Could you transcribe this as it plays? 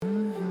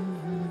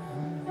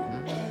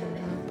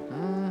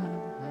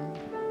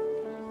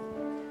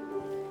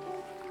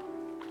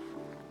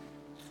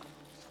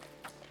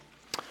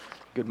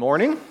Good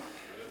morning.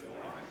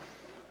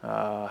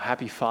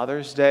 Happy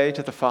Father's Day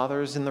to the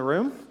fathers in the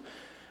room.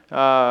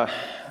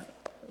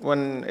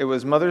 When it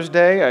was Mother's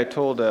Day, I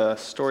told a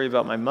story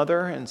about my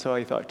mother, and so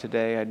I thought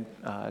today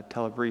I'd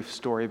tell a brief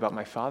story about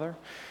my father.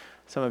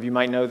 Some of you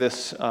might know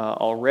this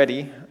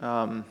already,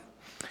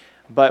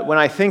 but when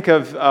I think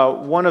of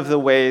one of the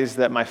ways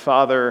that my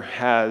father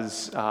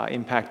has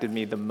impacted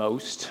me the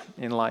most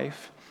in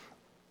life,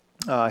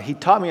 he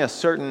taught me a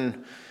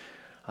certain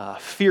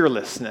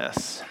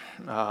fearlessness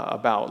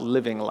about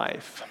living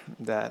life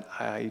that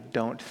I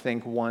don't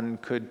think one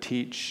could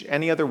teach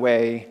any other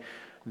way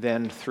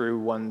than through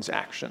one's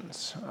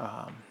actions.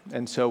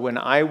 And so when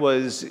I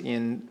was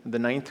in the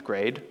 9th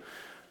grade,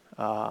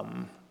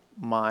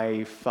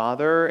 my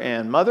father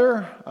and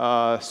mother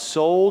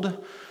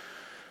sold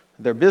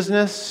their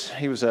business.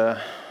 He was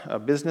a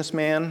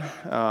businessman.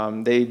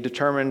 They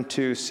determined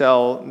to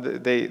sell,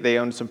 they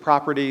owned some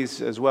properties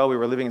as well. We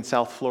were living in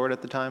South Florida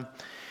at the time.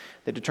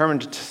 They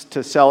determined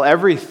to sell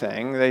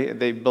everything.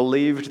 They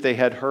believed they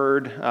had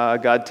heard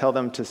God tell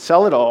them to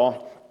sell it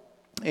all,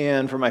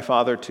 and for my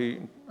father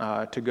to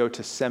go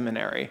to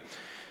seminary.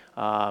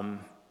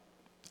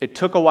 It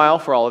took a while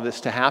for all of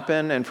this to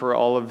happen, and for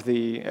all of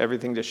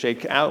everything to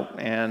shake out,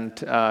 and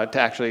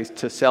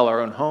to sell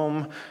our own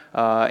home,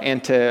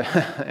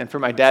 and for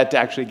my dad to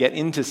actually get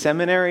into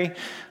seminary.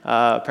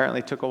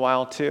 Apparently took a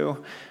while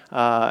too.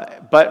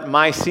 But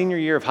my senior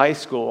year of high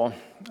school,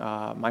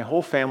 my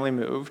whole family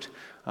moved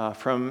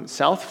from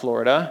South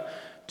Florida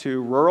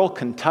to rural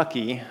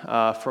Kentucky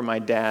for my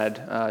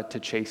dad to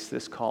chase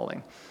this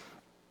calling.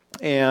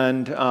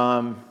 And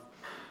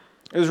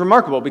it was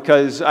remarkable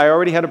because I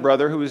already had a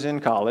brother who was in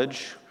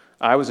college.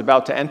 I was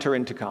about to enter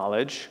into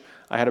college.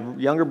 I had a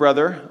younger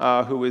brother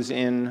who was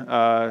in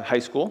high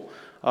school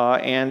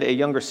and a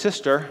younger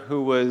sister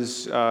who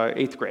was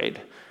 8th grade.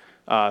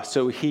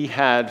 So he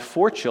had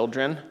 4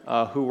 children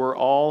who were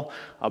all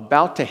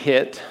about to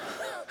hit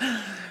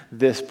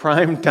this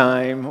prime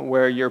time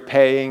where you're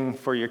paying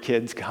for your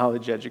kids'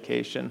 college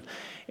education.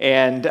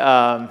 And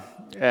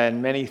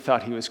many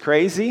thought he was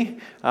crazy.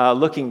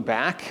 Looking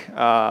back,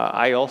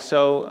 I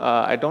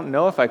don't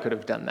know if I could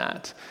have done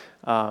that.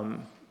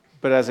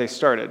 But as I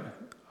started,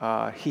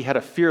 he had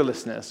a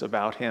fearlessness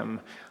about him.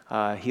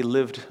 He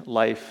lived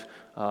life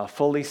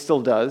fully,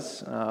 still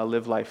does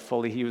live life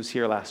fully. He was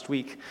here last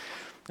week.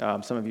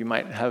 Some of you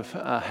might have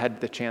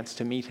had the chance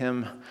to meet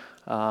him.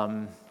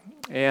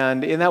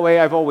 And in that way,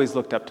 I've always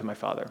looked up to my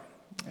father.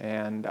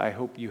 And I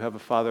hope you have a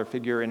father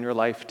figure in your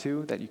life,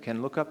 too, that you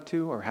can look up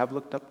to or have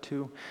looked up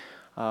to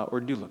or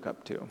do look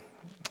up to.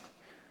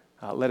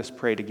 Let us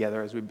pray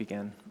together as we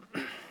begin.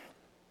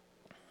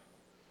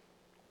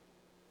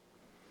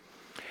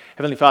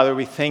 Heavenly Father,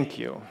 we thank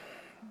you.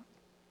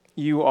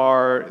 You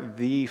are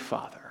the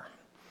Father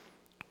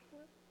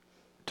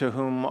to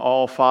whom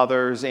all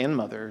fathers and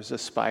mothers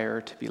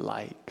aspire to be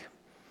like.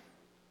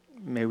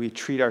 May we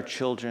treat our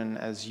children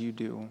as you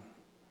do.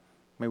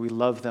 May we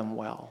love them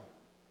well.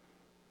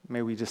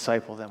 May we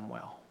disciple them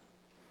well.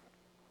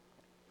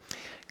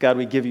 God,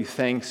 we give you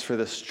thanks for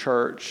this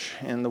church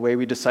and the way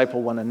we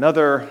disciple one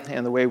another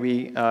and the way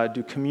we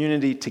do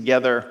community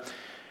together.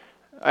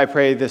 I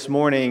pray this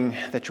morning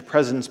that your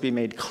presence be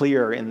made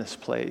clear in this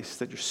place,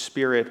 that your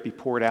Spirit be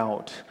poured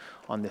out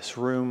on this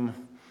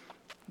room,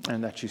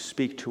 and that you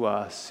speak to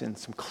us in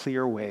some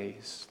clear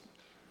ways.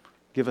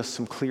 Give us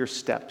some clear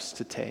steps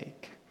to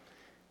take.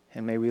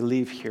 And may we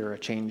leave here a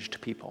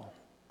changed people.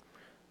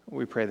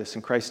 We pray this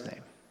in Christ's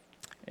name.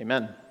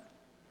 Amen.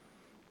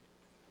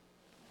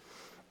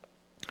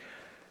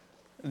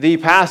 The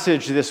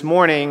passage this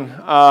morning,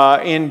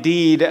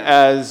 indeed,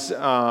 as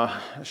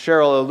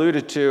Cheryl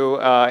alluded to,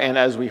 and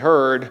as we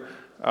heard,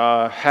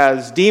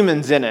 has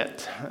demons in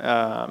it,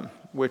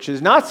 which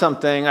is not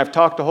something I've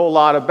talked a whole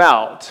lot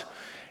about.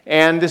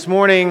 And this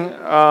morning,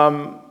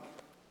 I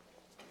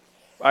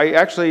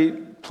actually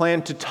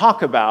plan to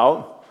talk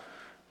about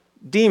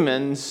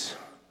demons,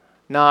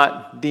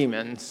 not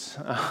demons,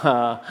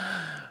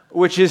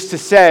 which is to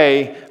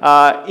say,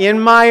 in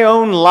my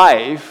own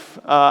life,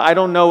 I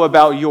don't know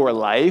about your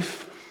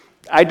life,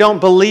 I don't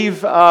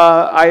believe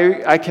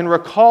I can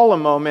recall a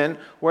moment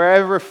where I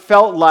ever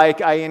felt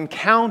like I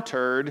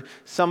encountered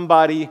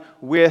somebody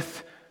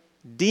with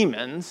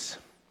demons.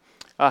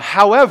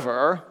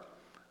 However,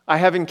 I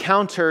have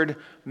encountered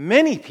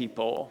many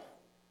people,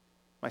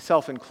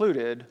 myself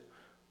included,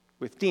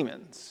 with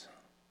demons.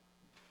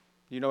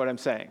 You know what I'm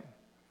saying?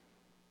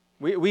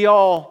 We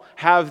all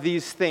have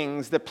these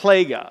things that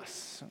plague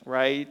us,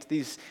 right?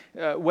 These,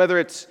 whether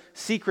it's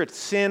secret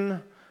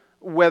sin,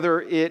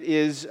 whether it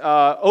is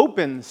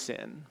open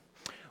sin,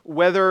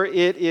 whether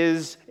it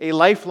is a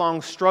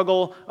lifelong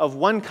struggle of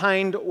one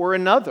kind or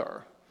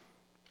another,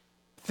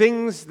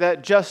 things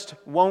that just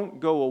won't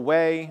go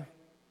away,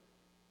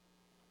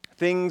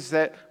 things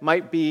that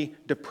might be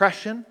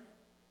depression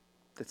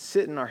that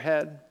sit in our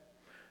head,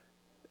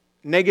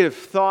 negative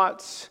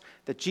thoughts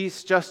that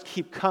just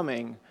keep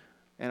coming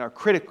and are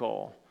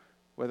critical,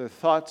 whether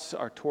thoughts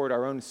are toward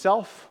our own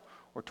self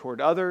or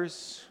toward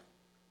others.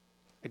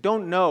 I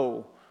don't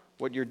know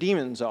what your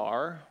demons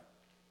are,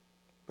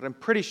 but I'm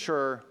pretty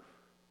sure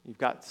you've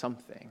got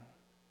something.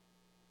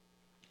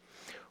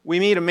 We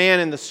meet a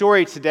man in the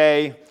story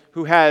today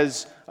who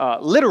has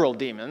literal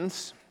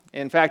demons,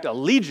 in fact, a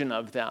legion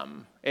of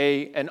them,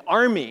 an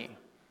army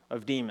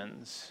of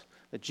demons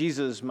that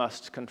Jesus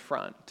must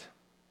confront.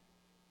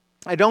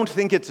 I don't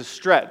think it's a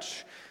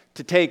stretch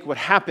to take what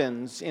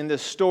happens in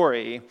this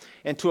story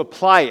and to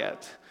apply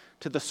it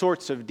to the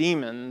sorts of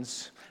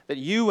demons that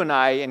you and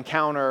I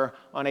encounter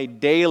on a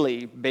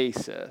daily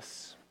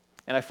basis.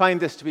 And I find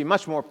this to be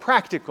much more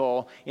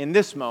practical in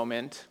this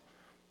moment,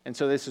 and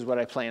so this is what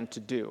I plan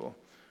to do.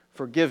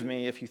 Forgive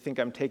me if you think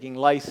I'm taking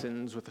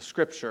license with the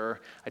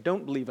Scripture. I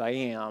don't believe I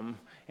am,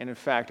 and in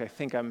fact, I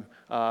think I'm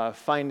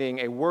finding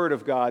a word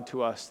of God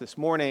to us this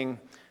morning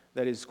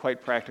that is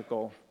quite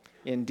practical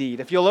indeed.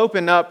 If you'll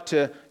open up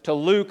to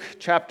Luke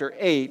chapter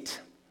 8,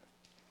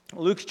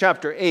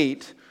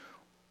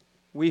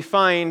 we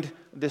find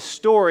this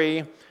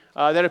story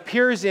that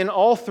appears in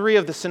all three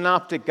of the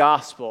synoptic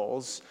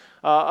Gospels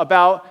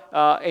about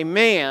a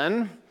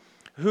man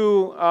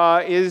who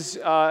is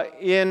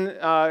in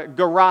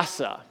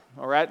Gerasa,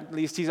 or at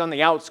least he's on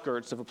the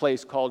outskirts of a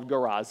place called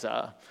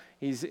Gerasa.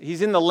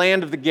 He's in the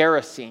land of the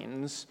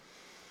Gerasenes.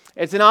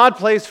 It's an odd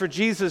place for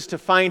Jesus to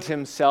find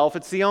himself.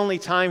 It's the only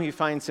time he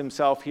finds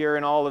himself here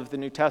in all of the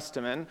New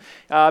Testament,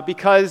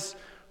 because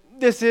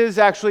this is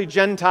actually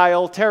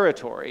Gentile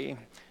territory.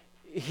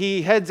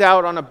 He heads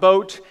out on a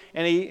boat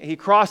and he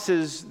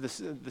crosses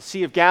the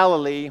Sea of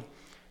Galilee,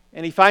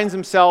 and he finds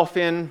himself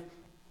in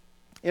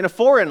a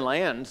foreign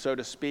land, so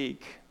to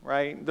speak,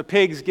 right? The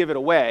pigs give it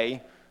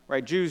away,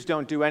 right? Jews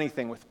don't do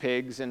anything with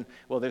pigs, and,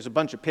 well, there's a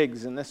bunch of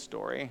pigs in this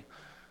story.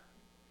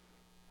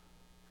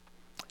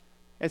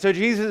 And so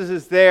Jesus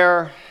is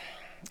there,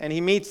 and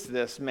he meets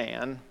this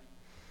man.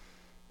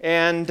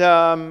 And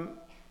I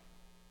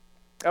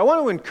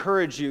want to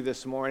encourage you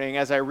this morning,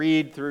 as I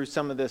read through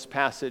some of this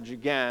passage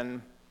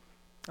again,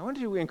 I want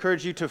to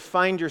encourage you to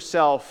find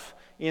yourself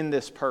in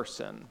this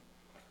person.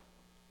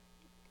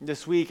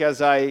 This week,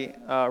 as I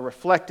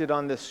reflected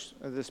on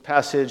this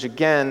passage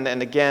again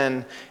and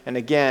again and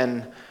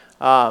again,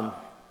 I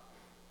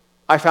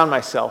found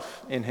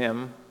myself in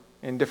him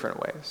in different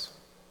ways.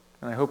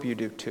 And I hope you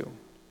do too.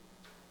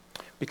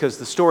 Because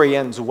the story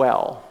ends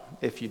well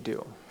if you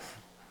do.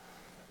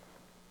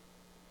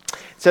 It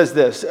says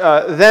this,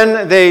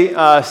 Then they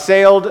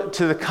sailed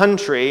to the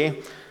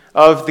country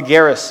of the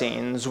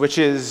Gerasenes, which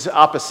is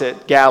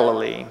opposite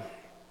Galilee.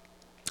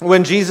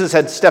 When Jesus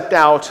had stepped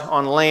out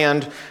on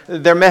land,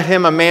 there met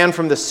him a man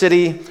from the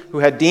city who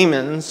had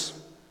demons.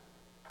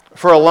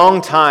 For a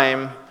long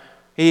time,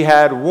 he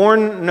had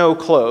worn no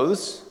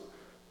clothes,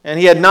 and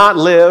he had not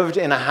lived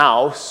in a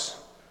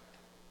house,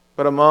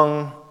 but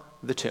among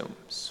the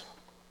tombs.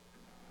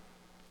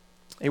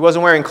 He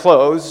wasn't wearing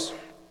clothes,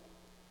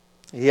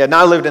 he had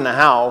not lived in a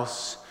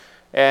house,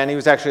 and he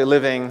was actually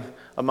living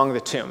among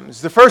the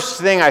tombs. The first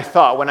thing I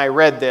thought when I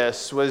read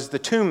this was the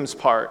tombs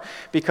part,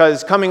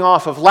 because coming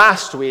off of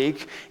last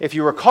week, if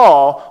you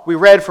recall, we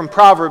read from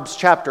Proverbs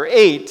chapter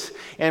 8,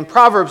 and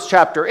Proverbs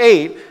chapter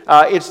 8,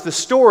 it's the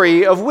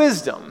story of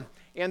wisdom.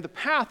 And the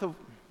path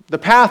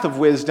of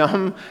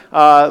wisdom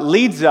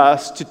leads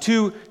us to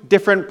two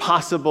different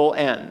possible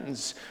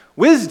ends.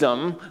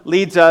 Wisdom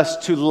leads us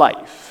to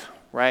life,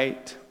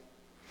 right?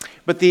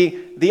 But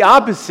the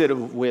opposite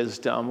of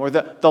wisdom, or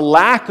the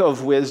lack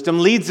of wisdom,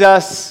 leads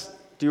us,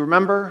 do you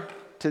remember,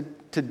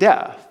 to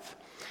death.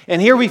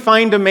 And here we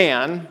find a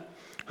man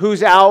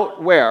who's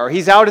out where?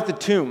 He's out at the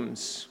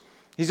tombs.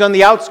 He's on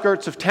the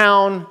outskirts of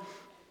town,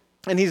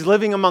 and he's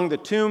living among the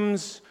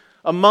tombs,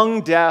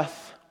 among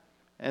death,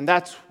 and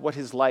that's what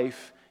his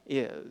life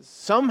is.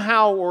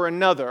 Somehow or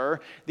another,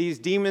 these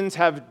demons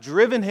have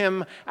driven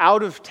him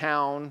out of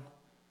town,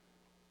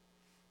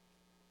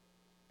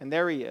 and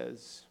there he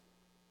is,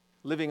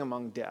 living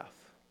among death.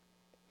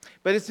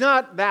 But it's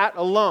not that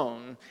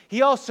alone.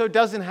 He also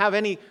doesn't have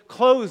any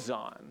clothes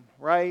on,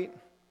 right?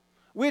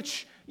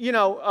 Which,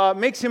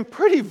 makes him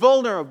pretty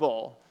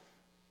vulnerable,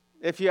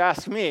 if you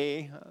ask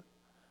me.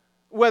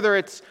 Whether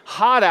it's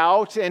hot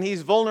out and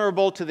he's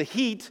vulnerable to the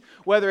heat,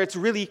 whether it's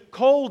really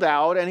cold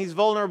out and he's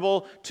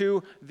vulnerable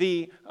to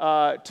the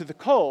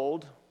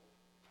cold,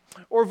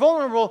 or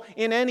vulnerable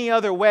in any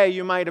other way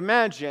you might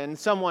imagine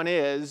someone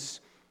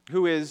is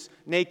who is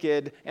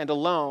naked and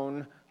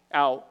alone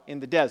out in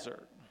the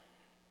desert.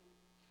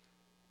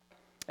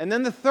 And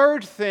then the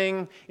third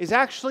thing is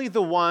actually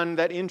the one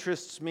that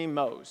interests me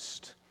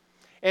most.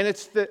 And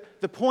it's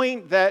the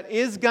point that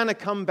is going to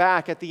come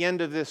back at the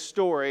end of this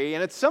story,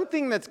 and it's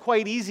something that's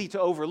quite easy to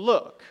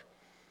overlook.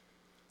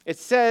 It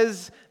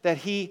says that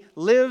he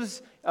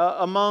lives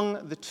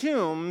among the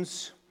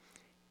tombs,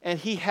 and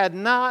he had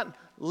not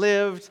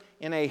lived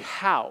in a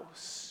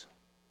house.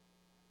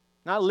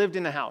 Not lived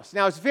in a house.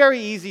 Now, it's very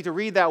easy to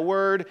read that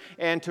word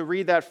and to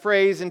read that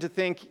phrase and to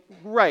think,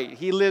 right,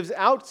 he lives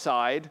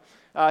outside.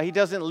 He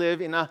doesn't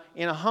live in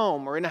a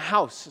home or in a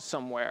house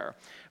somewhere.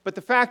 But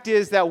the fact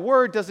is that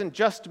word doesn't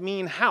just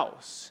mean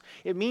house.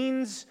 It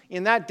means,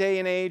 in that day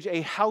and age,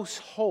 a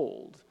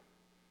household.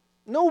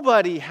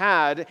 Nobody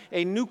had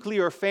a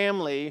nuclear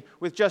family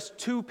with just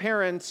two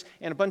parents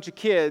and a bunch of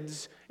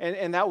kids,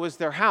 and that was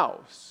their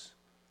house.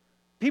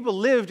 People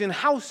lived in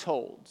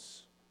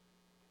households.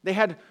 They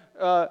had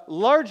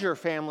larger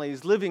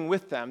families living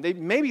with them. They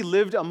maybe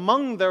lived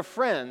among their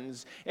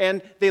friends,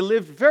 and they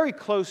lived very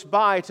close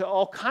by to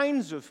all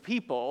kinds of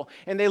people,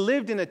 and they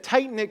lived in a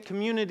tight-knit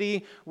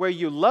community where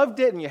you loved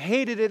it and you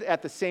hated it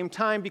at the same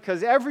time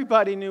because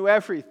everybody knew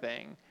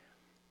everything.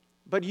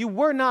 But you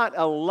were not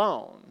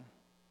alone.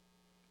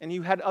 And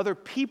you had other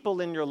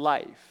people in your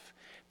life,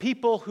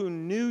 people who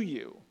knew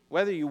you.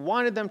 Whether you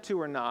wanted them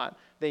to or not,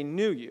 they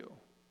knew you.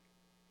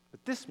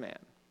 But this man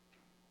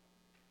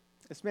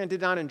did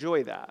not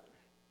enjoy that.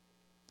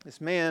 This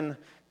man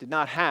did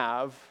not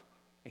have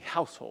a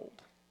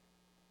household.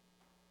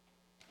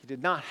 He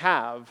did not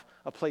have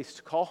a place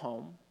to call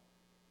home.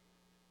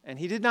 And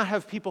he did not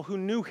have people who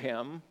knew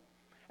him,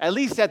 at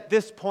least at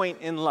this point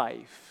in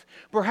life.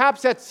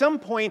 Perhaps at some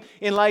point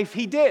in life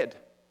he did.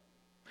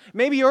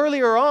 Maybe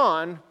earlier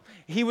on,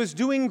 he was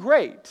doing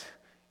great,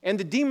 and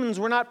the demons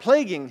were not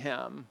plaguing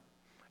him.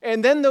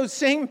 And then those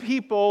same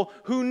people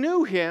who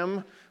knew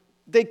him,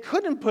 they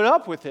couldn't put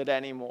up with it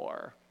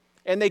anymore.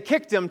 And they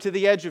kicked him to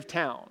the edge of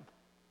town.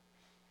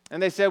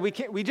 And they said,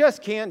 we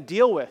just can't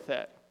deal with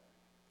it.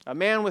 A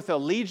man with a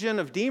legion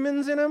of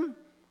demons in him?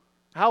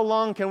 How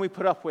long can we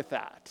put up with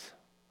that?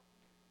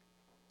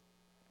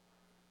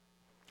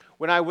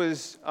 When I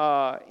was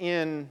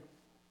in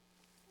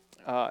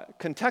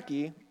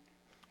Kentucky,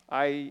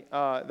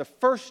 the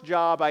first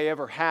job I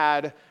ever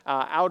had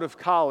out of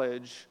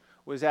college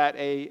was at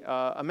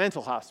a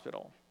mental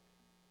hospital.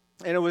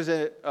 And it was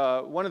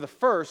one of the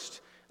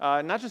first,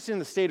 not just in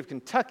the state of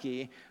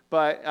Kentucky,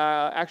 but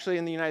actually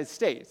in the United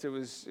States.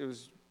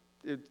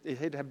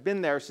 It had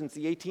been there since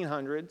the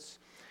 1800s.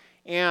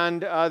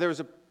 And there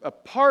was a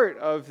part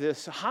of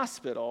this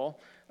hospital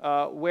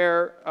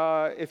where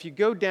if you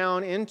go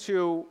down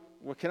into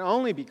what can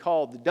only be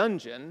called the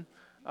dungeon,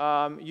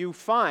 you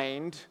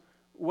find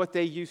what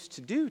they used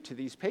to do to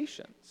these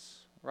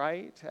patients,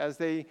 right? As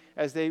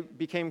they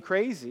became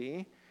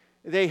crazy,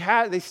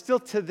 they still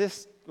to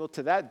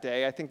that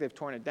day, I think they've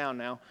torn it down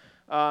now,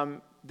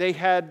 they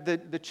had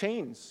the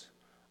chains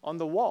on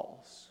the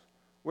walls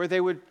where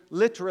they would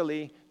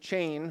literally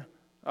chain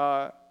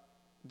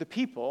the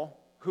people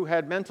who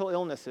had mental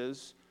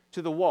illnesses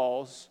to the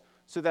walls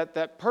so that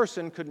that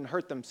person couldn't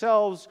hurt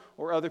themselves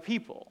or other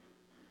people.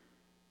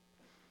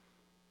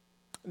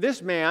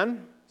 This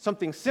man,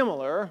 something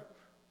similar,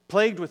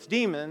 plagued with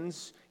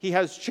demons, he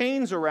has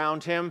chains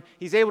around him.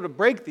 He's able to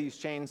break these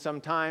chains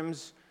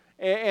sometimes.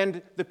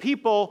 And the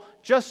people,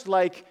 just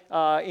like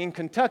in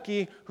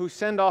Kentucky, who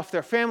send off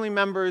their family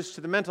members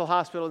to the mental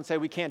hospital and say,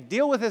 we can't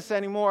deal with this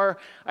anymore,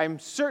 I'm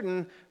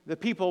certain the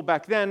people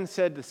back then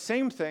said the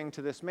same thing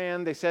to this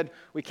man. They said,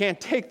 we can't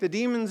take the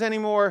demons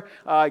anymore,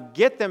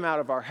 get them out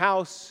of our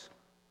house.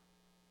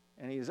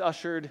 And he is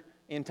ushered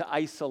into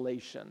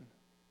isolation.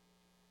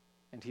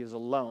 And he is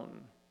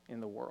alone in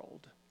the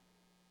world.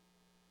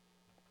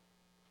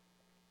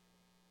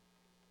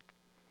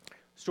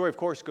 The story, of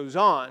course, goes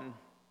on.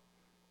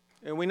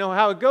 And we know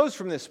how it goes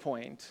from this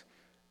point.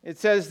 It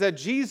says that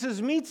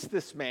Jesus meets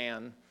this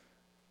man,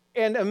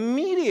 and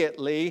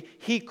immediately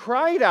he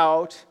cried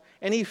out,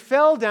 and he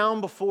fell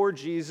down before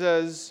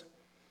Jesus,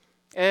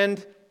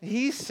 and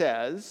he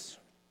says,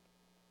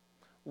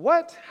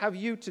 "What have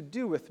you to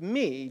do with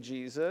me,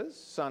 Jesus,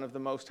 Son of the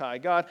Most High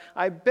God?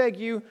 I beg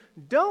you,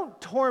 don't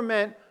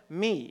torment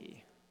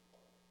me."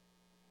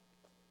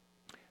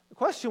 The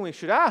question we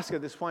should ask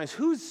at this point is,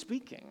 who's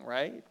speaking,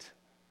 right?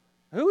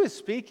 Who is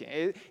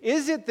speaking?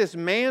 Is it this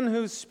man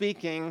who's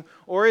speaking,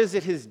 or is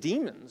it his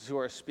demons who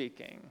are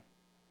speaking?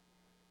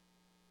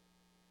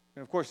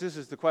 And of course, this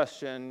is the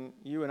question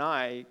you and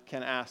I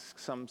can ask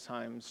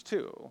sometimes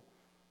too.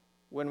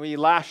 When we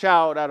lash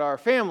out at our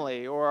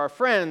family or our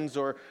friends,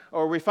 or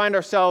we find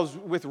ourselves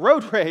with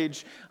road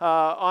rage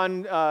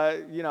on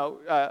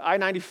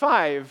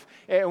I-95,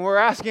 and we're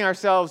asking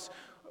ourselves,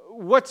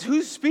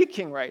 who's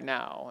speaking right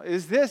now?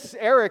 Is this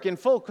Eric in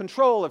full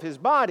control of his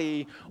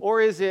body,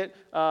 or is it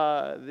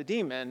the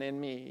demon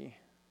in me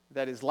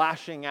that is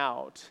lashing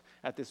out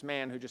at this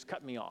man who just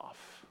cut me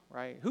off,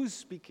 right? Who's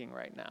speaking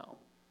right now?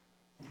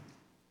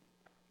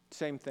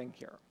 Same thing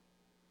here.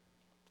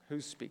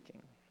 Who's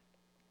speaking?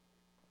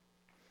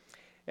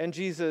 And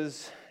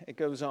Jesus, it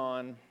goes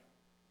on,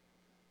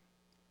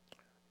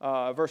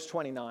 verse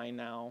 29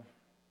 now,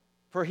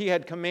 "For he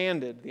had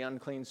commanded the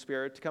unclean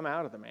spirit to come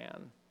out of the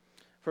man.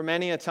 For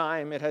many a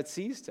time it had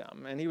seized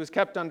him, and he was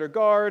kept under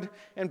guard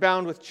and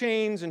bound with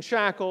chains and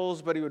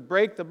shackles, but he would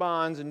break the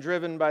bonds and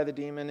driven by the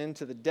demon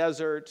into the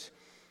desert."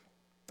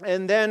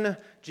 And then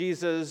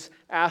Jesus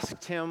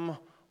asked him,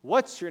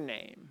 "What's your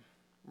name?"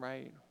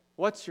 Right?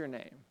 What's your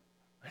name?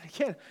 And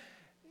again,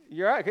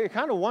 you're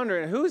kind of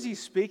wondering, who is he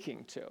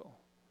speaking to?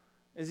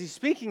 Is he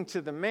speaking to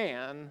the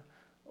man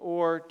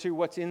or to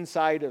what's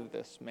inside of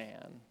this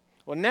man?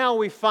 Well, now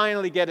we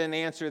finally get an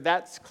answer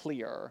that's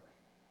clear.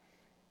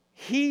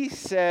 He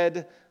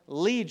said,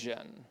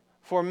 "Legion,"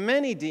 for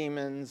many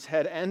demons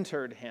had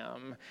entered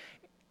him.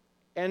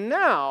 And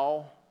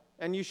now,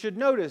 and you should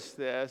notice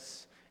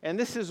this, and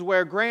this is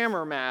where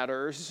grammar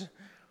matters,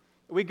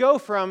 we go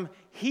from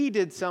he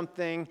did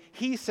something,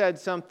 he said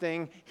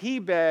something, he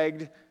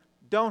begged,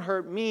 don't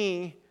hurt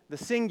me, the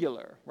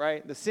singular,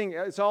 right?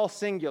 It's all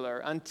singular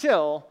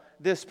until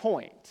this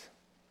point.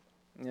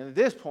 And at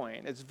this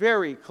point, it's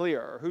very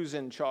clear who's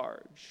in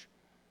charge.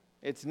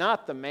 It's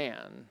not the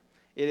man,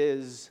 it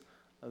is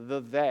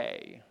the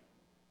they.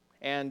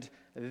 And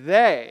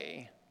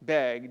they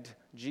begged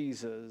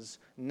Jesus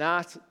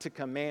not to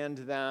command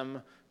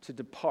them to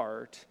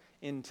depart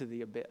into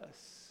the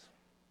abyss.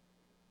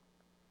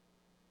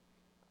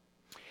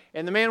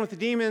 And the man with the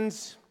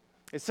demons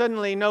is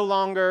suddenly no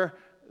longer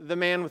the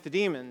man with the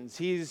demons.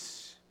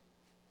 He's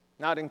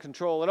not in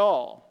control at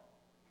all.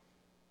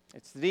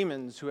 It's the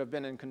demons who have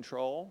been in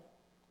control.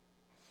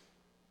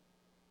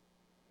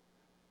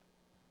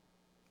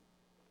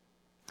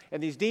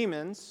 And these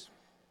demons,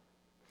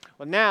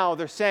 well, now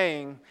they're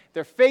facing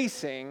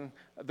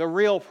the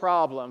real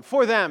problem,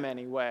 for them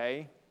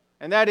anyway,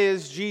 and that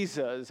is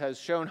Jesus has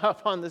shown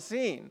up on the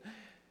scene.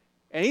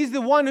 And he's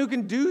the one who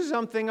can do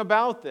something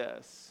about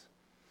this.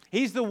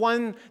 He's the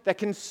one that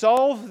can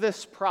solve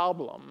this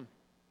problem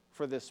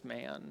for this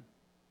man.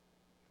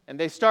 And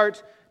they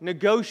start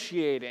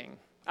negotiating.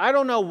 I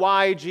don't know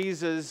why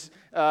Jesus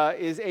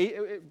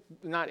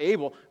not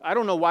able. I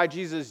don't know why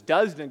Jesus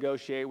does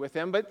negotiate with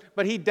them,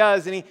 but he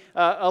does, and he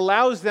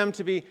allows them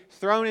to be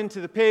thrown into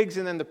the pigs,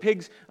 and then the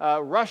pigs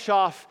rush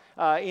off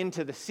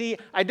into the sea.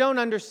 I don't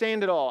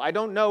understand it all. I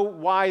don't know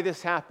why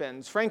this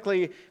happens.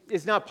 Frankly,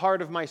 it's not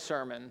part of my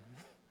sermon.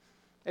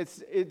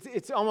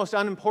 It's almost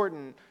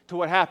unimportant to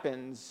what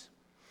happens,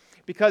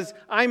 because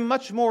I'm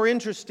much more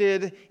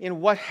interested in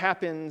what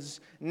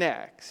happens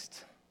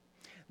next.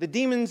 The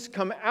demons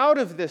come out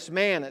of this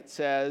man, it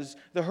says.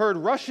 The herd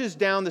rushes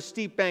down the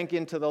steep bank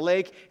into the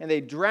lake, and they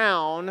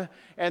drown.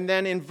 And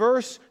then in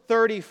verse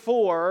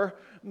 34,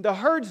 the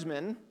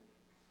herdsmen,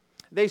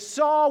 they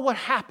saw what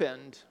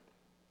happened,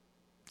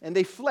 and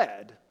they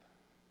fled.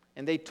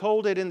 And they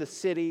told it in the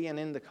city and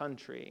in the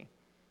country.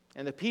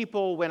 And the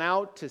people went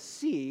out to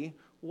see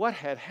what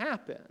had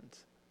happened.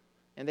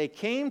 And they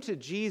came to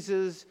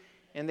Jesus,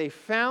 and they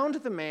found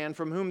the man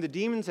from whom the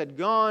demons had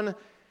gone.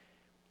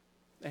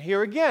 And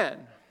here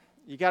again,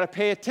 you got to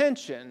pay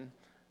attention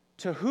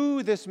to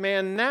who this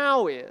man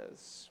now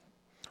is.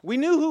 We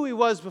knew who he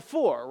was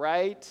before,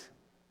 right?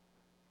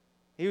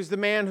 He was the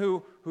man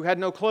who had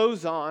no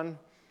clothes on,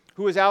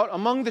 who was out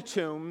among the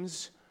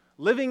tombs,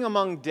 living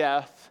among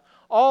death,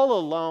 all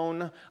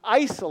alone,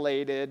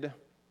 isolated,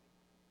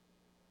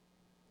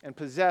 and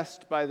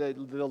possessed by the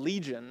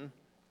legion.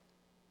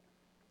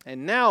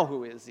 And now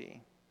who is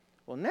he?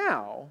 Well,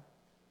 now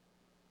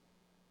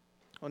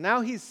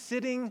he's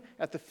sitting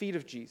at the feet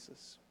of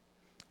Jesus.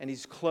 And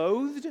he's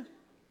clothed,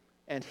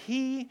 and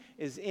he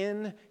is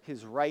in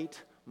his right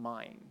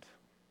mind.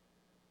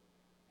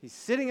 He's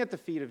sitting at the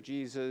feet of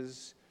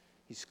Jesus,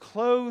 he's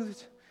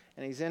clothed,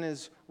 and he's in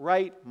his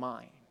right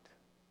mind.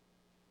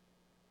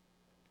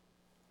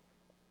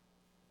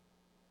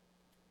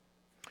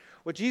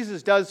 What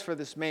Jesus does for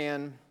this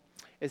man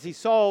is he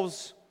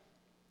solves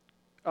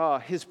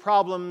his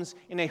problems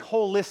in a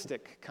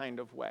holistic kind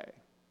of way.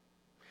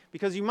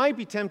 Because you might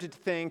be tempted to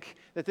think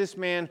that this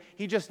man,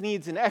 he just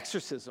needs an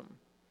exorcism.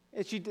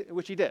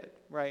 Which he did,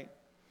 right?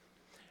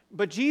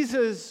 But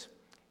Jesus,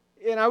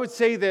 and I would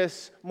say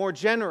this more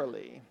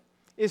generally,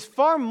 is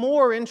far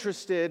more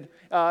interested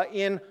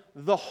in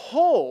the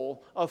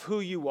whole of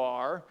who you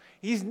are.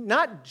 He's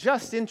not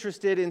just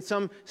interested in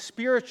some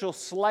spiritual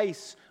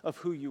slice of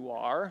who you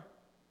are.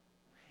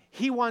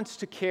 He wants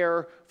to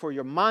care for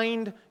your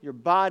mind, your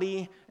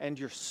body, and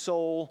your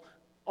soul,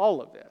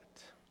 all of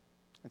it.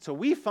 And so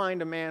we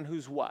find a man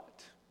who's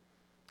what?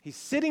 He's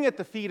sitting at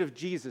the feet of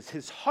Jesus.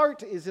 His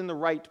heart is in the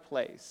right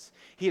place.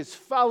 He is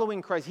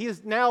following Christ. He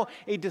is now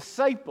a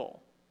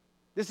disciple.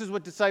 This is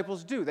what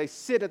disciples do. They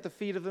sit at the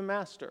feet of the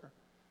master.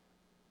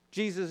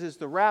 Jesus is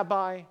the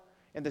rabbi,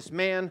 and this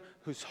man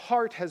whose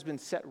heart has been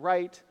set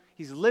right,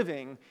 he's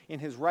living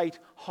in his right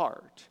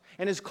heart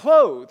and is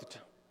clothed.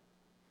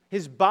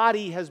 His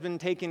body has been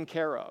taken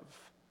care of.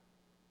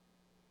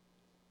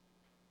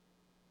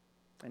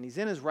 And he's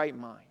in his right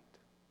mind.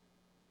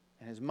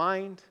 And his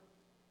mind,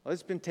 well,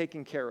 it's been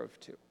taken care of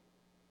too.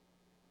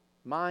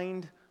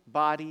 Mind,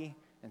 body,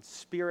 and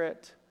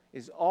spirit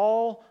is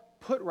all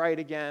put right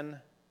again,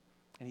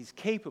 and he's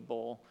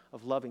capable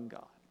of loving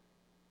God.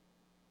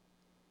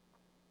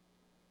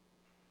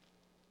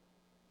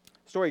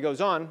 Story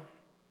goes on.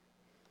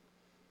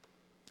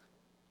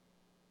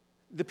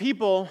 The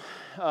people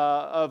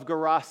of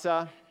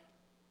Gerasa,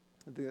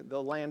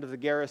 the land of the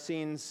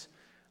Gerasenes,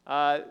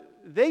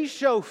 they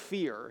show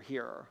fear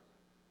here,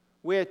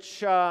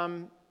 which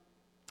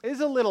is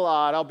a little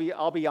odd.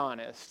 I'll be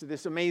honest.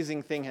 This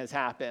amazing thing has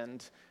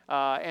happened,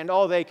 and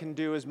all they can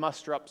do is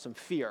muster up some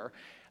fear.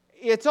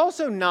 It's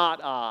also not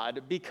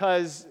odd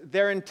because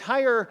their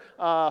entire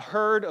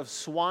herd of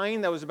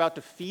swine that was about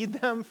to feed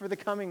them for the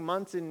coming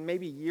months and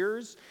maybe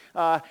years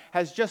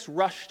has just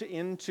rushed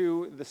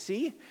into the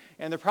sea,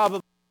 and they're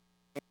probably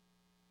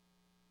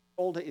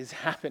told is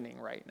happening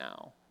right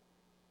now.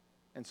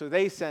 And so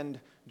they send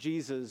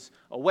Jesus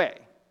away.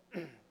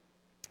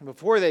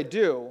 Before they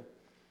do,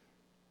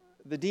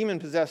 the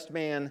demon-possessed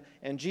man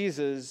and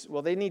Jesus,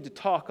 well, they need to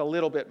talk a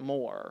little bit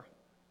more.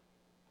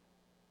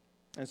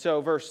 And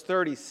so, verse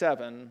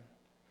 37,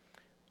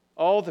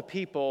 all the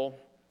people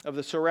of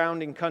the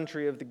surrounding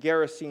country of the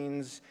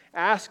Gerasenes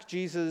ask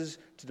Jesus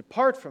to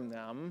depart from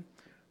them,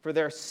 for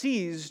they're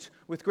seized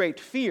with great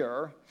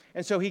fear.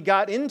 And so he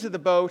got into the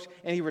boat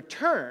and he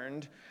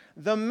returned.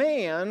 The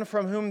man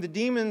from whom the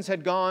demons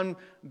had gone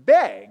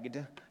begged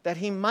that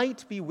he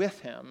might be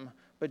with him,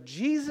 but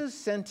Jesus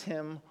sent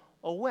him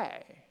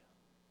away.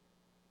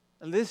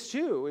 And this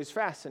too is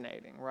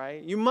fascinating,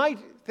 right? You might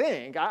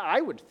think,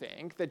 I would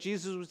think, that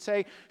Jesus would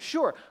say,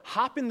 sure,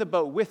 hop in the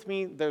boat with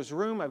me. There's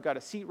room. I've got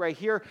a seat right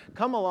here.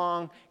 Come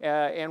along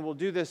and we'll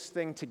do this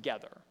thing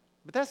together.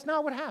 But that's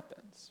not what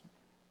happens.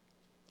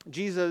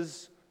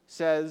 Jesus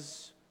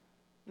says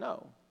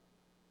no.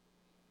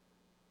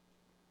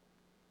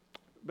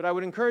 But I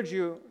would encourage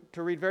you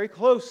to read very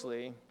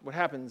closely what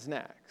happens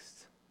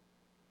next,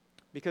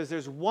 because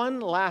there's one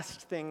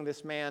last thing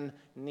this man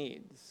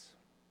needs.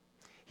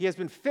 He has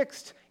been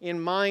fixed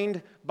in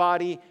mind,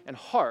 body, and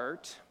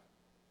heart,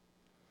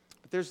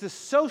 but there's this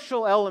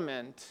social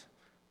element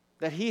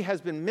that he has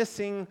been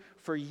missing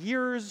for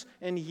years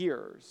and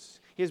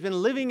years. He has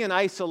been living in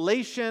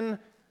isolation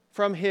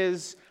from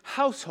his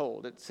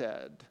household, it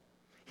said.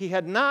 He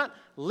had not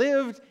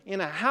lived in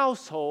a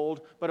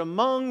household, but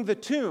among the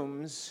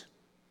tombs.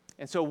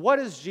 And so what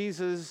does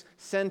Jesus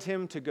send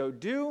him to go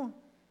do?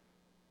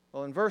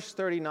 Well, in verse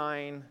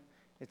 39,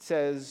 it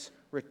says,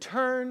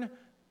 return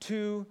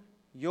to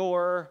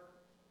your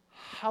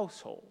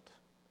household.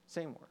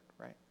 Same word,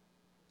 right?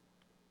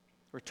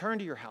 Return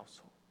to your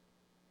household.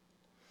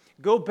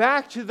 Go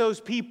back to those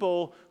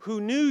people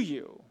who knew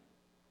you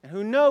and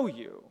who know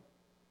you.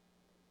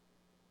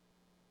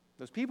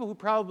 Those people who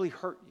probably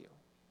hurt you.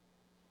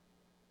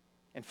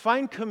 And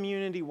find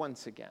community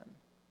once again.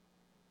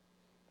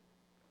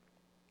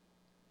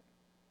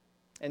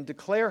 And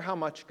declare how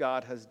much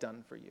God has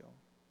done for you.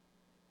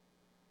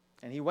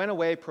 And he went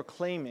away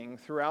proclaiming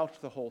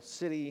throughout the whole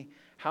city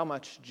how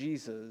much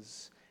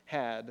Jesus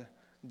had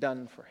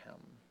done for him.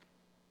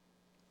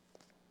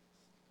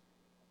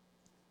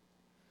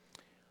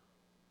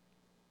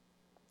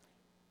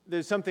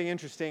 There's something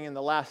interesting in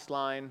the last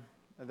line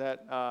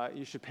that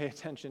you should pay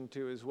attention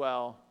to as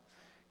well,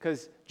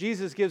 because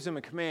Jesus gives him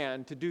a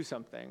command to do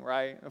something,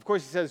 right? Of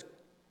course, he says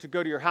to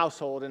go to your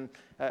household, and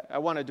I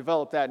want to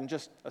develop that in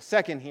just a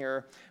second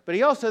here. But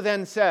he also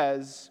then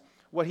says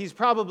what he's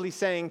probably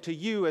saying to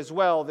you as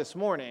well this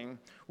morning,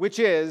 which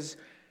is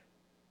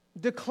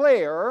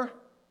declare.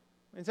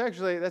 It's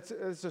actually, that's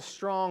a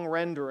strong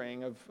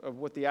rendering of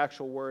what the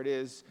actual word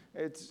is.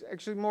 It's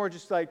actually more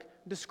just like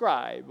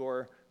describe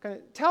or kind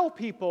of tell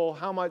people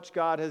how much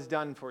God has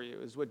done for you,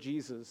 is what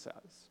Jesus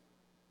says.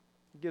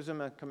 He gives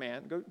them a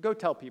command. Go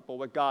tell people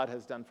what God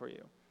has done for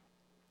you.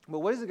 But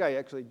what does the guy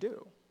actually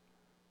do?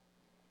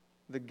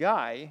 The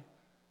guy,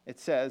 it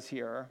says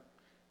here,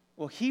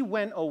 well, he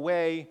went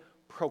away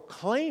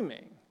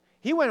proclaiming.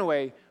 He went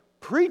away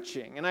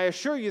preaching. And I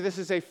assure you, this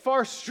is a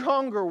far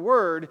stronger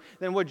word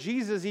than what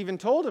Jesus even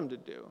told him to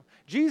do.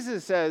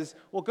 Jesus says,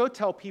 well, go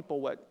tell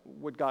people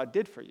what God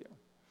did for you.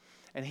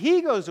 And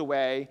he goes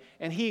away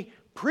and he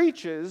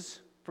preaches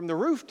from the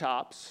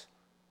rooftops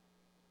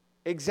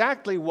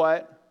exactly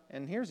what,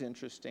 and here's the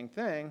interesting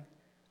thing,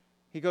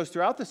 he goes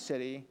throughout the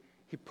city,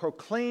 he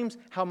proclaims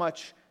how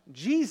much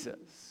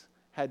Jesus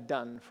had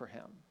done for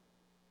him.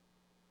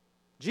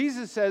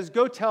 Jesus says,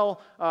 go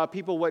tell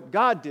people what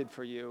God did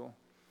for you.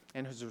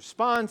 And his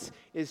response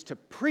is to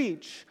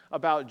preach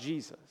about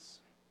Jesus.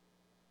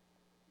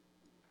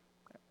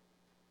 I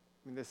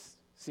mean, this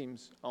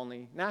seems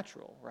only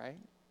natural, right?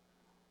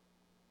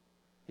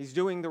 He's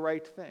doing the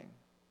right thing.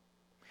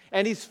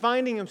 And he's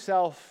finding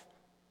himself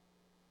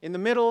in the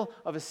middle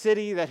of a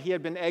city that he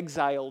had been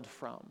exiled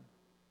from.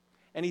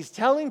 And he's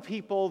telling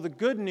people the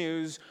good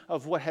news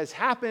of what has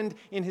happened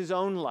in his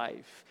own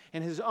life.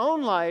 And his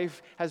own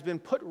life has been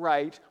put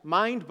right,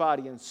 mind,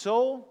 body, and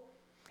soul.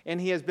 And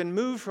he has been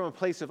moved from a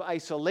place of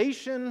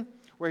isolation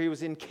where he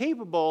was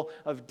incapable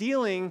of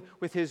dealing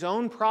with his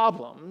own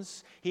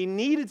problems. He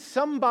needed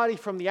somebody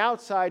from the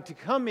outside to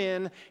come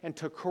in and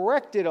to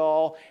correct it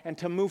all and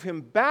to move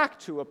him back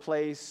to a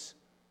place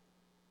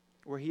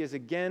where he is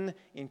again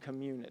in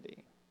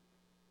community.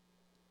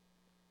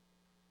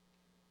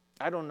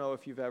 I don't know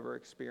if you've ever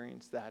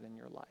experienced that in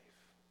your life,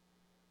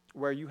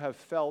 where you have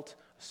felt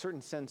a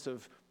certain sense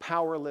of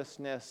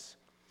powerlessness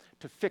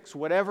to fix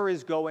whatever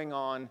is going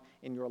on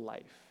in your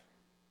life.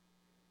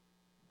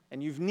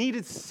 And you've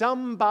needed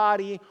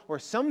somebody or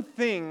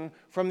something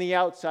from the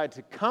outside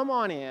to come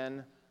on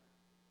in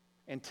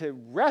and to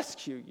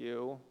rescue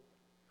you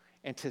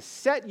and to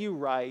set you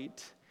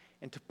right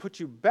and to put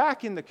you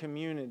back in the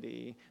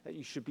community that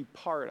you should be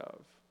part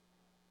of.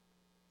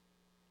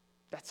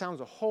 That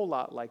sounds a whole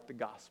lot like the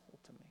gospel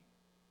to me.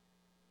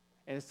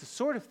 And it's the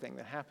sort of thing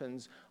that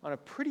happens on a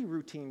pretty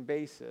routine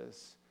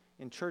basis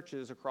in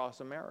churches across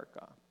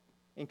America,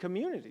 in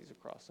communities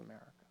across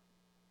America.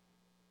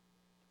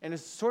 And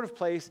it's the sort of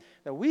place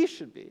that we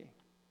should be.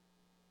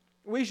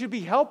 We should be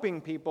helping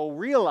people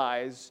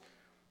realize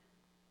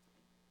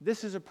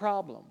this is a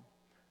problem.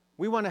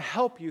 We want to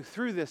help you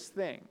through this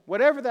thing,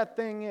 whatever that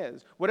thing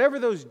is, whatever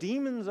those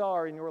demons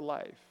are in your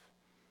life.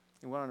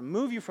 We want to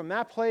move you from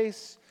that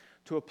place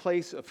to a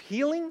place of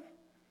healing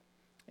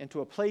and to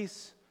a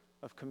place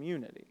of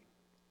community.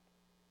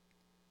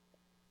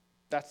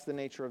 That's the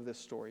nature of this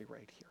story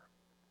right here.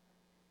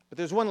 But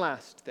there's one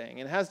last thing,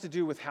 and it has to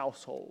do with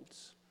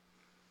households.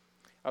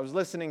 I was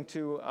listening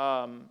to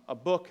a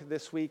book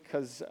this week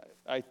because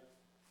I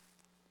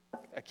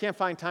can't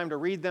find time to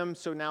read them,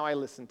 so now I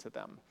listen to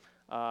them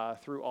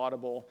through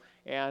Audible.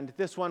 And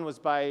this one was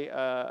by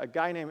a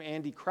guy named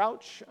Andy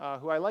Crouch,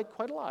 who I like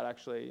quite a lot,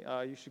 actually.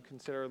 You should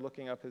consider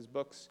looking up his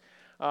books.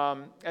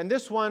 And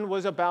this one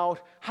was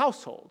about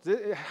households.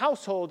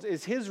 Households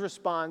is his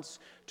response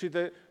to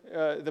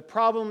the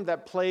problem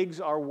that plagues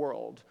our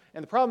world.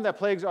 And the problem that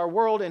plagues our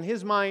world, in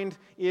his mind,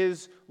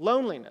 is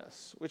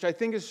loneliness, which I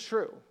think is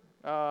true.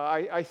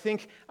 I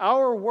think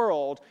our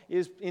world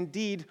is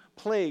indeed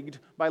plagued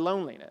by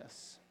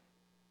loneliness.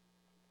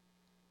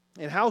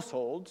 And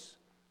households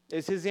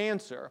is his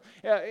answer.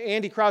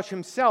 Andy Crouch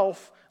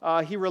himself,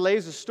 he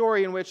relays a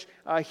story in which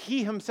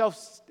he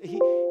himself,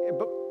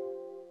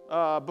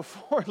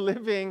 before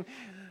living,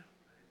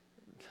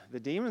 the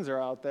demons are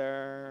out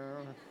there.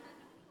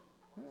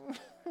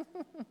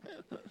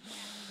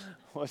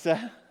 What's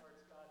that?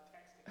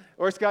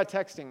 Or it's God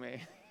texting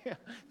me.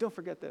 Don't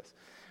forget this.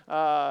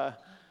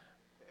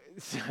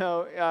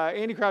 So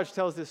Andy Crouch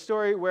tells this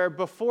story where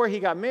before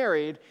he got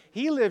married,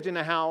 he lived in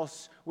a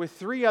house with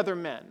 3 other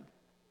men.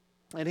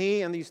 And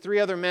he and these 3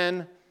 other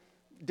men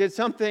did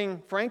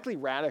something frankly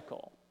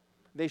radical.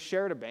 They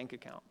shared a bank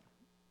account.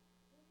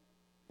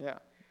 Yeah.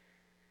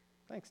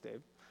 Thanks,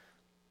 Dave.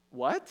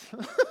 What?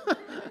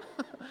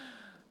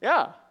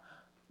 Yeah.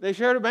 They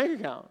shared a bank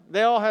account.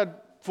 They all had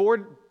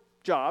 4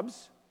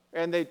 jobs,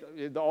 and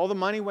all the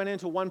money went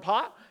into one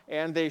pot,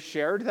 and they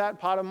shared that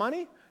pot of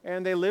money.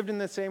 And they lived in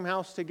the same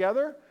house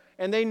together,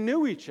 and they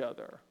knew each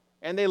other,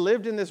 and they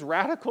lived in this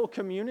radical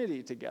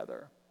community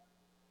together.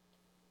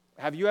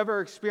 Have you ever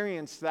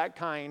experienced that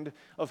kind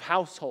of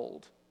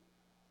household?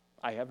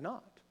 I have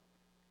not.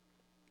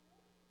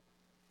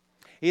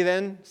 He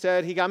then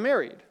said he got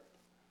married.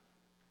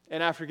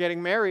 And after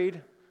getting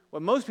married,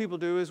 what most people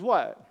do is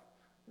what?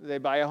 They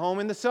buy a home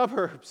in the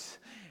suburbs,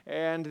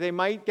 and they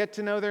might get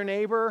to know their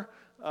neighbor.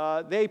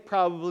 They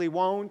probably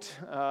won't.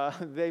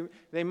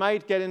 They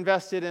might get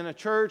invested in a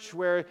church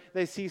where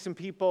they see some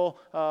people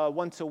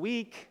once a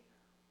week.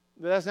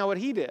 But that's not what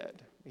he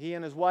did. He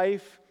and his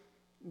wife,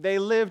 they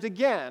lived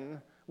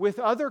again with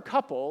other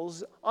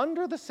couples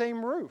under the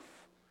same roof.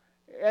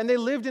 And they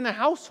lived in a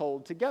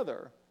household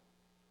together.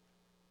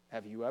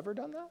 Have you ever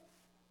done that?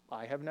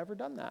 I have never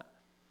done that.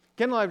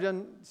 Ken and I have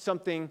done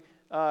something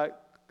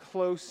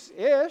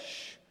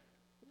close-ish.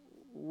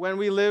 When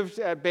we lived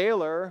at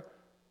Baylor,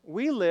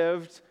 we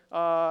lived,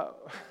 well,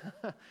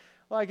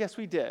 I guess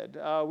we did.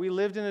 We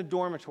lived in a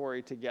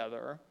dormitory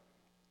together,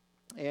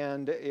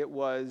 and it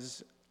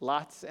was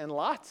lots and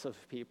lots of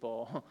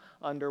people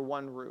under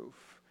one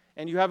roof.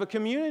 And you have a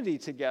community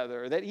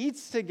together that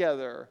eats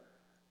together,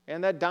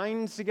 and that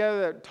dines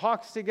together, that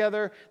talks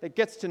together, that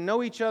gets to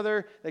know each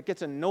other, that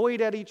gets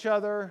annoyed at each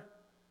other,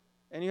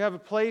 and you have a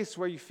place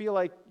where you feel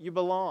like you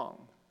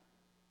belong.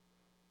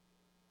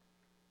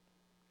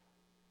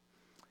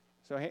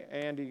 So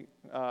Andy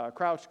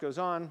Crouch goes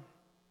on,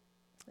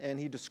 and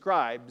he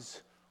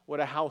describes what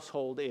a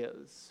household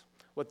is,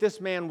 what this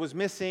man was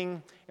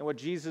missing, and what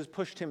Jesus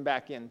pushed him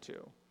back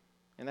into.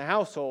 And the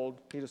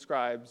household, he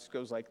describes,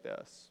 goes like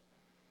this.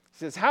 He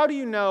says, how do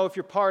you know if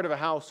you're part of a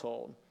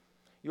household?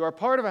 You are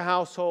part of a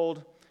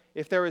household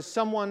if there is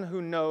someone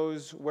who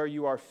knows where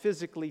you are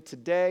physically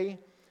today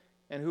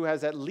and who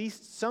has at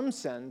least some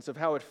sense of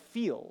how it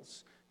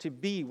feels to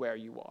be where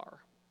you are.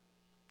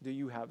 Do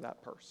you have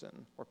that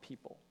person or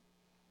people?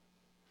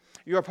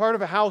 You are part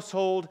of a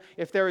household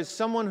if there is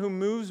someone who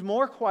moves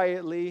more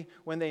quietly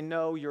when they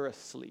know you're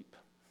asleep.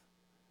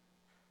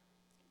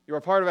 You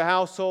are part of a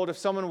household if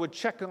someone would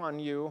check on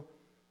you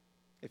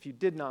if you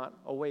did not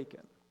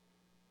awaken.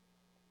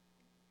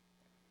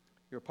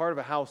 You're part of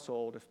a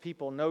household if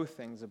people know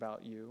things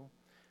about you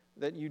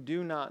that you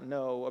do not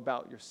know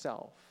about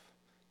yourself,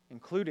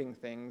 including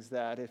things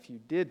that if you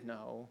did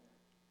know,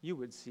 you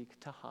would seek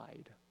to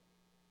hide.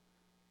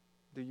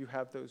 Do you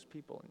have those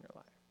people in your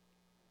life?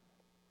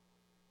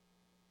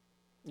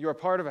 You are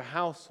part of a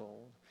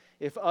household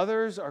if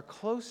others are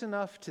close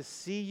enough to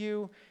see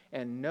you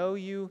and know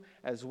you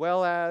as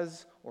well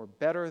as or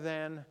better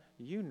than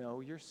you know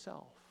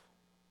yourself.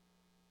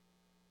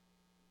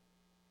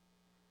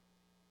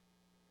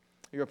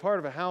 You're a part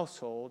of a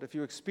household if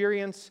you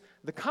experience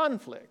the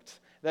conflict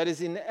that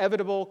is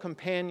inevitable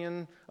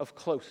companion of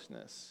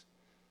closeness.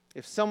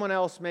 If someone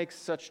else makes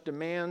such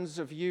demands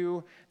of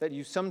you that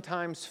you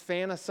sometimes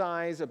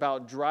fantasize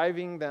about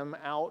driving them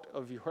out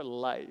of your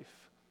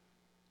life.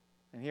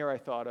 And here I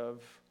thought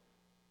of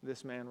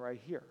this man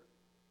right here,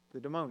 the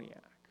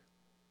demoniac.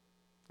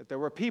 That there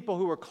were people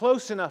who were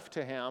close enough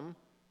to him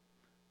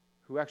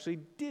who actually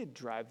did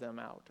drive them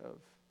out of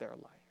their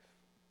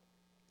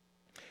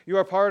life. You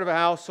are part of a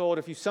household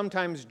if you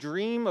sometimes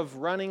dream of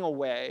running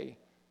away,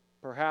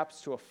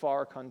 perhaps to a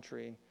far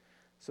country,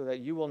 so that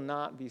you will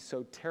not be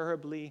so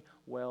terribly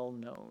well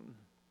known.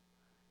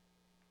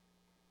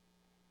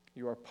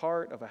 You are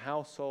part of a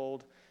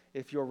household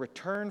if your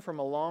return from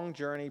a long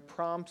journey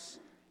prompts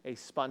a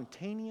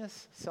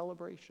spontaneous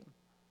celebration.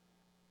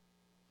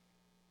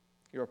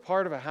 You're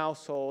part of a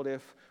household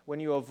if, when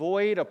you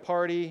avoid a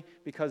party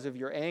because of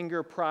your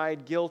anger,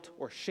 pride, guilt,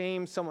 or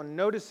shame, someone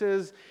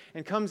notices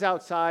and comes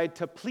outside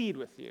to plead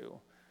with you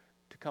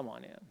to come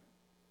on in.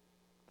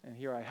 And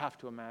here I have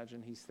to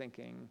imagine he's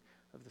thinking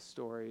of the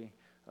story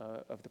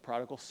of the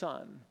prodigal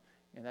son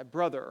and that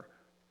brother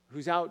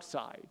who's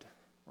outside,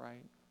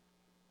 right?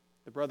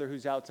 The brother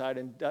who's outside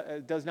and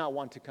does not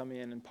want to come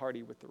in and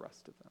party with the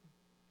rest of them.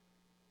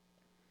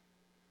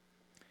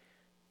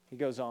 He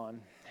goes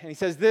on, and he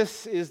says,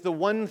 this is the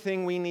one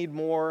thing we need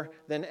more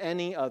than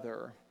any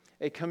other,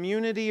 a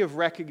community of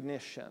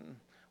recognition.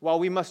 While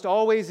we must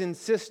always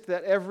insist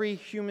that every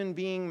human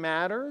being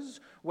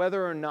matters,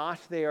 whether or not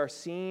they are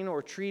seen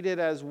or treated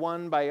as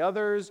one by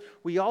others,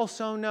 we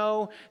also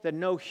know that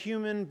no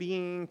human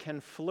being can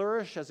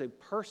flourish as a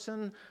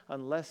person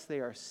unless they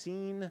are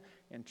seen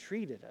and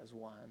treated as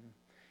one.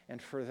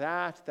 And for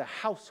that, the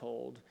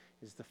household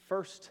is the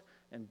first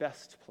and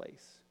best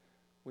place.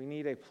 We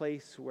need a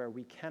place where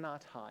we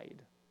cannot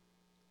hide.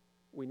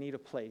 We need a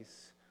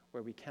place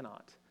where we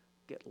cannot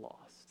get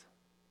lost.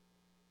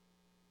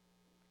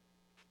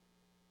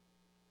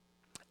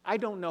 I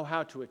don't know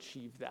how to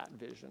achieve that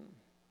vision.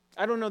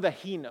 I don't know that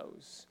he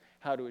knows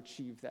how to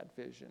achieve that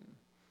vision.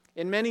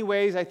 In many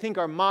ways, I think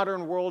our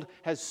modern world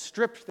has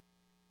stripped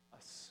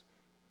us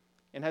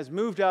and has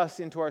moved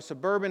us into our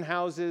suburban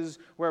houses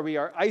where we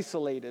are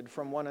isolated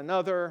from one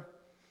another.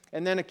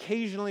 And then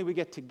occasionally we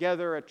get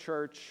together at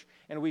church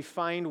and we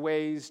find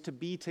ways to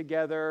be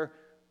together,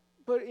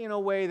 but in a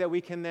way that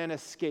we can then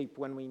escape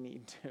when we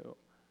need to.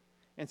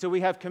 And so we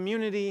have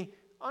community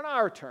on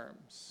our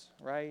terms,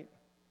 right?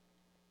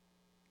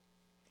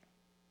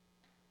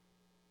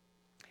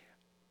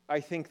 I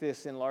think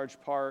this, in large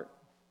part,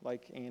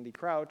 like Andy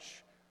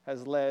Crouch,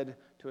 has led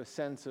to a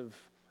sense of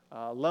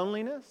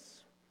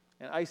loneliness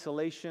and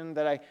isolation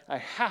that I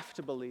have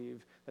to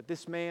believe that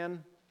this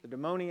man, the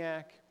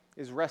demoniac,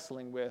 is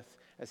wrestling with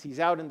as he's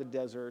out in the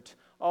desert,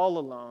 all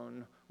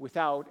alone,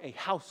 without a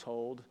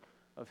household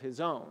of his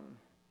own.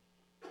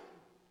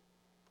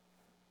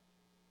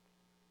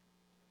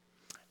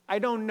 I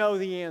don't know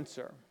the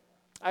answer.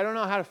 I don't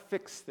know how to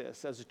fix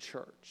this as a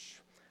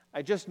church.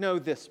 I just know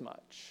this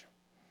much,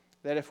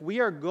 that if we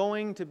are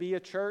going to be a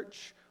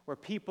church where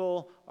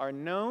people are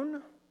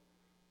known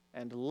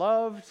and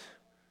loved,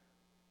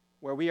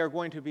 where we are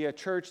going to be a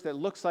church that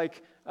looks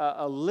like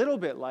a little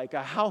bit like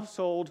a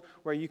household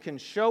where you can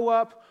show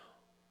up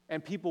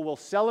and people will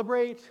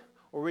celebrate,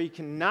 or where you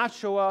can not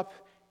show up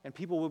and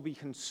people will be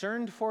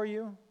concerned for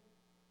you,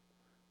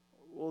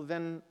 well,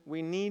 then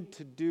we need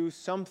to do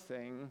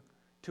something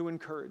to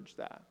encourage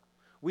that.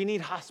 We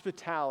need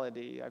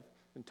hospitality. I've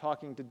been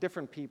talking to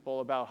different people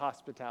about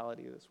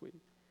hospitality this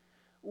week.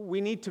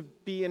 We need to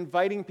be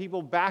inviting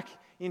people back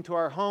into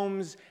our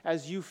homes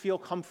as you feel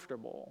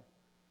comfortable.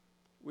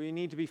 We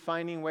need to be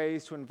finding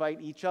ways to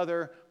invite each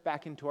other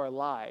back into our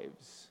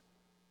lives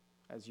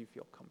as you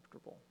feel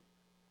comfortable.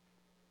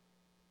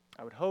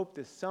 I would hope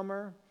this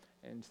summer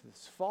and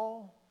this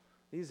fall,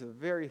 these are the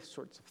very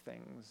sorts of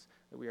things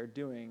that we are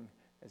doing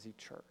as a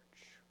church.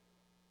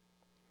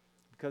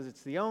 Because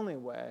it's the only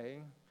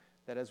way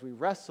that as we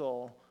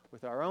wrestle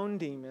with our own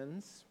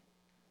demons,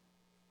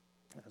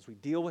 as we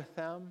deal with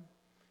them,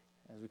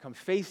 as we come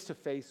face to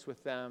face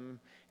with them,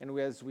 and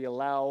as we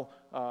allow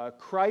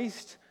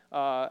Christ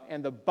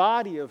and the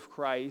body of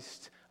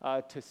Christ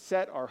to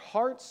set our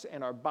hearts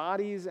and our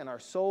bodies and our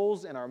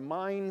souls and our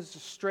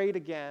minds straight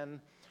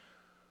again,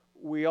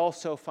 we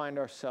also find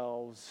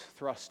ourselves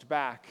thrust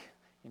back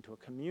into a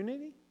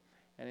community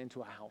and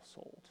into a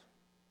household.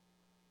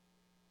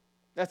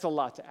 That's a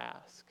lot to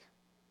ask,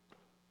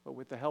 but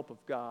with the help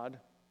of God,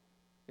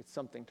 it's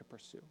something to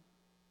pursue.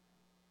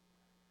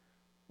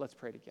 Let's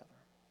pray together.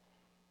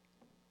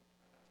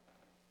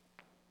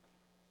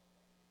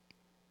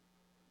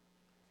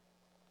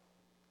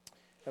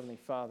 Heavenly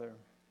Father,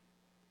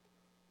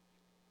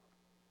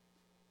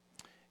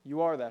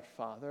 you are that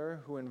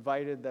Father who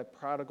invited that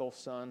prodigal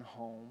son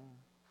home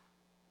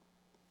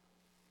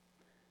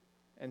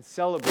and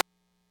celebrated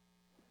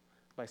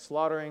by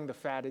slaughtering the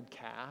fatted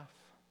calf.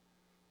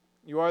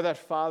 You are that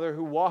Father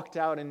who walked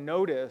out and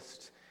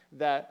noticed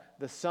that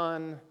the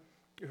son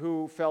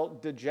who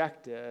felt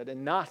dejected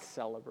and not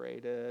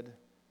celebrated,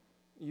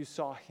 you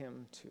saw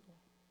him too.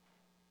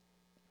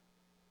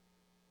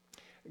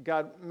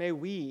 God, may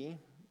we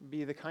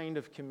be the kind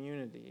of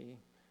community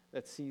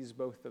that sees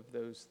both of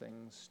those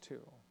things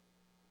too.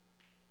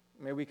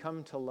 May we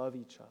come to love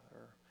each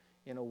other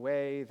in a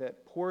way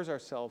that pours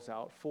ourselves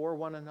out for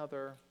one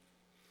another,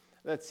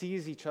 that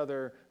sees each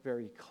other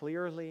very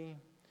clearly,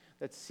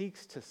 that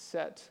seeks to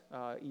set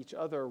each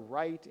other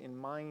right in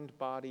mind,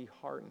 body,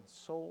 heart, and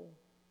soul,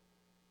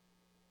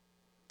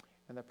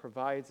 and that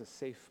provides a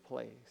safe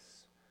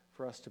place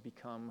for us to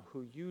become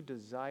who you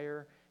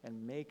desire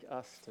and make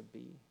us to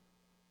be.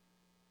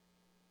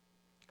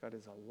 God,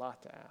 is a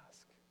lot to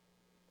ask,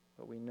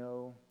 but we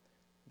know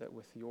that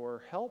with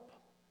your help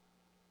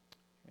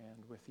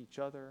and with each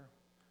other,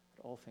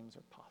 that all things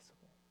are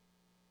possible.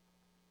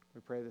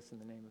 We pray this in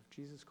the name of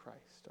Jesus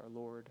Christ, our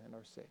Lord and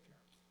our Savior.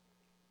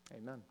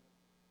 Amen.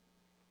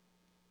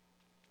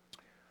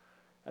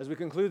 As we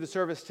conclude the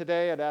service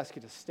today, I'd ask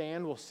you to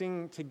stand. We'll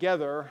sing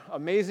together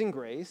Amazing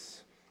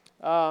Grace.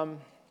 Perhaps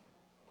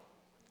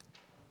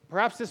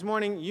this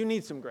morning you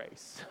need some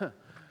grace.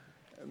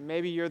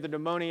 Maybe you're the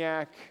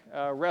demoniac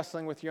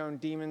wrestling with your own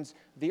demons.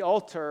 The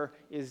altar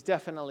is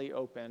definitely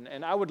open,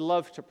 and I would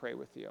love to pray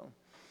with you.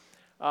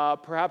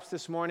 Perhaps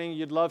this morning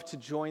you'd love to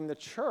join the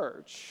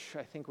church.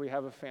 I think we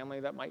have a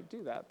family that might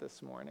do that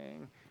this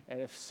morning.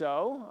 And if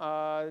so,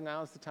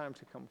 now's the time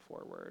to come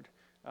forward.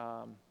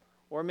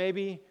 Or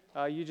maybe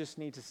you just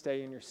need to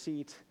stay in your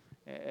seat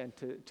and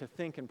to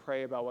think and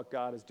pray about what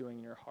God is doing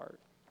in your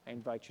heart. I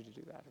invite you to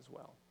do that as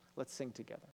well. Let's sing together.